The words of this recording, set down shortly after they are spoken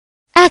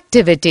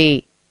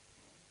activity.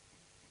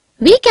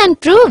 We can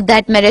prove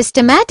that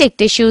meristematic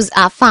tissues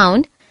are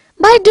found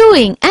by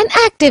doing an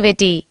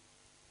activity.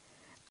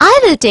 I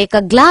will take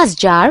a glass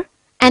jar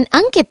and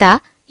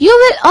Ankita, you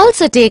will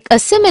also take a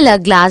similar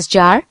glass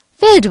jar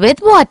filled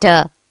with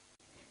water.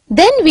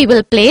 Then we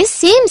will place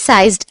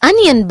same-sized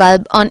onion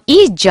bulb on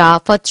each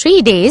jar for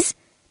 3 days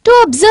to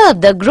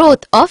observe the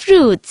growth of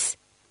roots.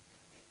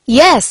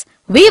 Yes,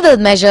 we will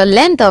measure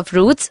length of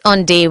roots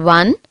on day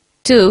 1,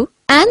 2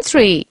 and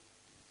 3.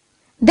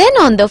 Then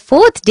on the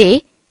 4th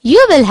day,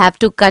 you will have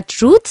to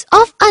cut roots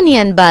of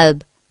onion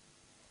bulb.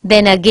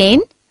 Then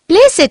again,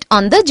 place it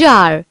on the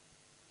jar.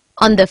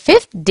 On the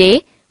 5th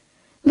day,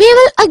 we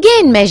will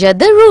again measure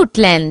the root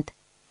length.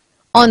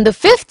 On the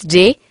 5th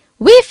day,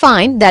 we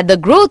find that the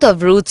growth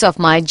of roots of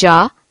my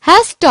jar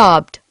has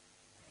stopped.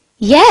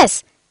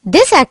 Yes,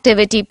 this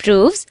activity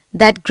proves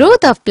that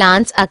growth of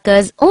plants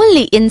occurs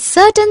only in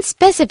certain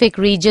specific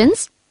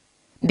regions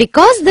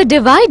because the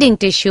dividing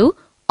tissue,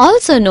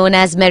 also known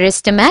as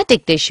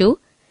meristematic tissue,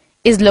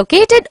 is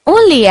located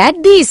only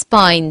at these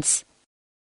points.